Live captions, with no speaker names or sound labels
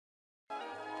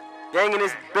Gang in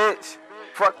this bitch.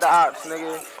 Fuck the ops,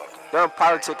 nigga. Done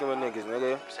politicking with niggas,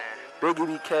 nigga. Big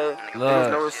EBK.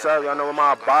 Niggas know what's up. Y'all know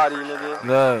my body,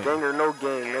 nigga. Gang or no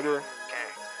gang, nigga.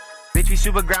 Bitch, we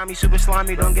super grimy, super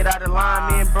slimy, don't get out of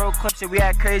line. Me and bro clips it, we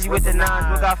act crazy with the nines.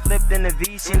 Bro got flipped in the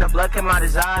V, seen the blood come out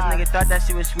his eyes. Nigga thought that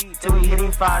shit was sweet till we hit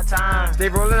him 5 times. They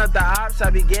rolling up the ops, I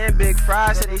began big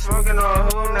fry. Said they smoking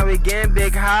on who, now we getting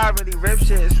big high. Really rip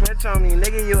shit, switch on me,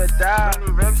 nigga, you a die.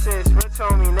 Really rip shit, switch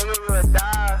on me, nigga, you a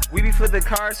die. We be flip the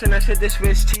cars, send that shit to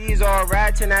Swiss cheese. All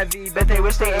rats in that V, bet they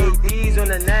wish they ate these. On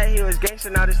the net, he was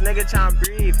gangsta, now this nigga tryna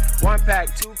breathe. 1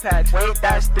 pack, 2 packs, wait,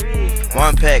 that's 3.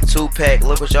 1 pack, 2 pack,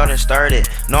 look what y'all done started.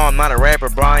 No, I'm not a rapper,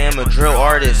 bro, I am a drill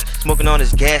artist. Smoking on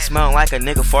this gas, smelling like a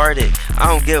nigga farted. I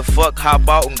don't give a fuck, hop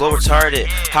out and go retarded.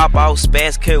 Hop out,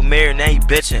 spaz, kill Mary, now you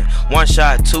bitchin'. 1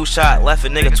 shot, 2 shot, left a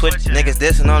nigga twitch. Niggas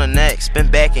dissing on the neck, spin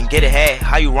back and get it hat.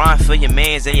 How you rhyme for your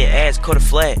mans and your ass cut a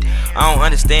flat? I don't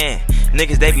understand.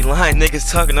 Niggas, they be lying,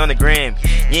 niggas talking on the gram.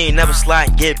 You ain't never slide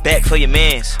and get back for your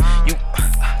mans. You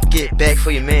get back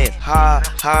for your mans. Ha,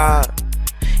 ha.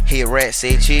 He a rat,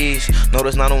 say cheese. No,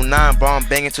 there's 909, bro, I'm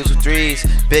banging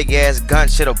 223s. Big ass gun,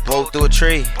 shit'll blow through a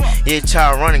tree. Yeah,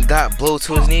 child running, got blow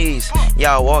to his knees.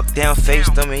 Y'all walk down, face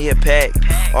them, and he a pack.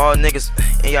 All niggas,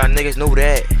 and y'all niggas knew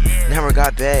that. Never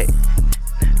got back.